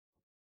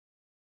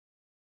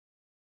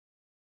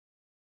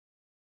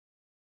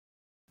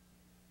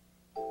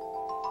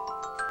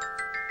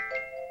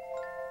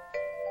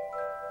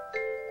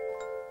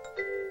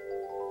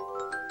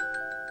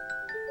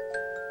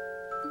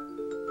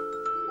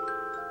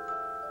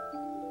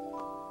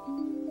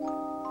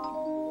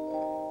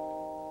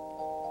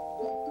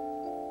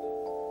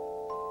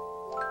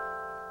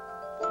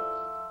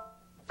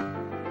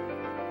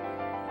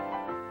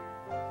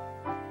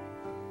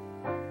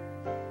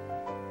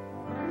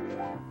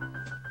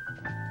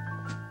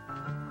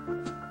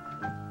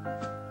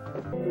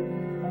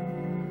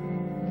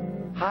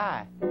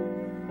Hi.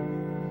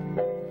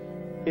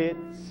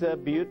 It's a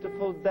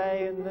beautiful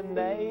day in the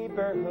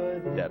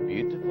neighborhood, a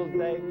beautiful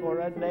day for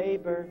a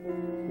neighbor.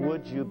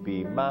 Would you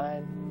be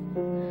mine?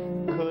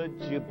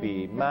 Could you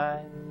be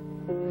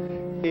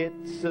mine?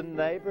 It's a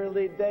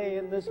neighborly day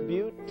in this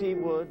beauty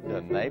wood,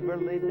 a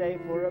neighborly day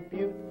for a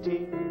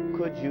beauty.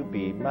 Could you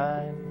be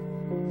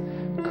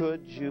mine?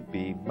 Could you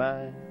be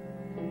mine?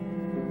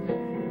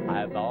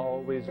 I've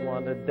always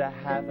wanted to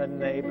have a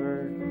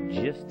neighbor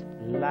just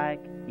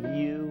like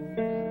you.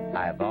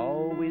 I've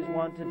always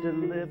wanted to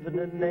live in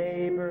a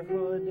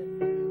neighborhood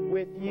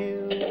with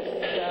you.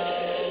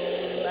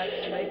 So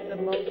let's make the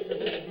most of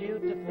this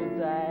beautiful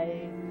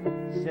day.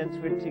 Since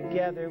we're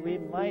together, we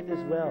might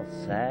as well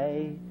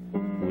say,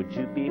 would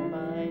you be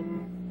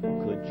mine?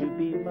 Could you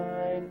be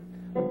mine?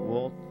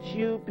 Won't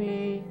you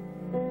be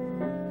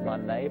my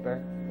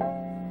neighbor?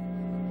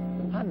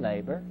 Hi,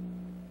 neighbor.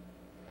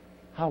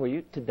 How are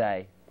you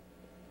today?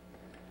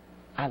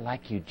 I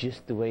like you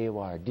just the way you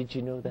are. Did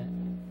you know that?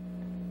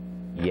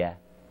 Yeah.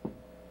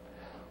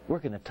 We're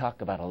going to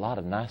talk about a lot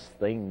of nice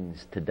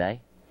things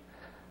today.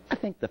 I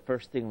think the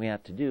first thing we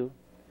have to do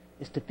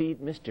is to feed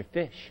Mr.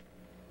 Fish.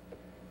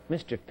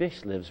 Mr.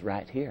 Fish lives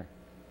right here.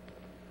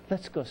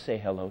 Let's go say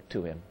hello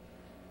to him.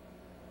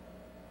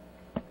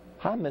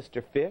 Hi,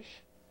 Mr.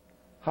 Fish.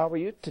 How are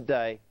you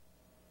today?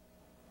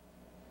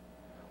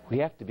 We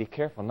have to be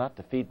careful not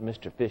to feed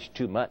Mr. Fish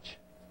too much.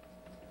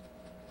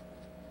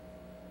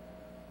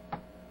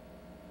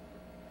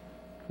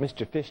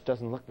 Mr. Fish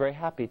doesn't look very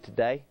happy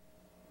today.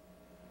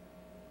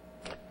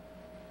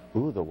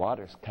 Ooh, the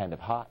water's kind of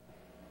hot.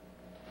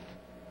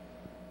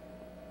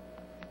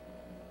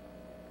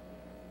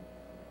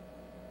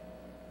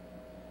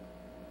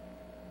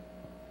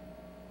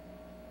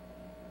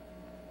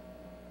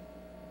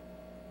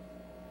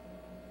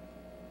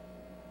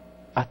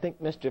 I think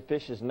Mr.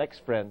 Fish's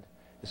next friend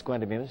is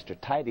going to be Mr.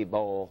 Tidy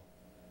Bowl.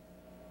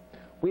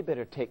 We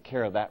better take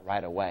care of that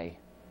right away.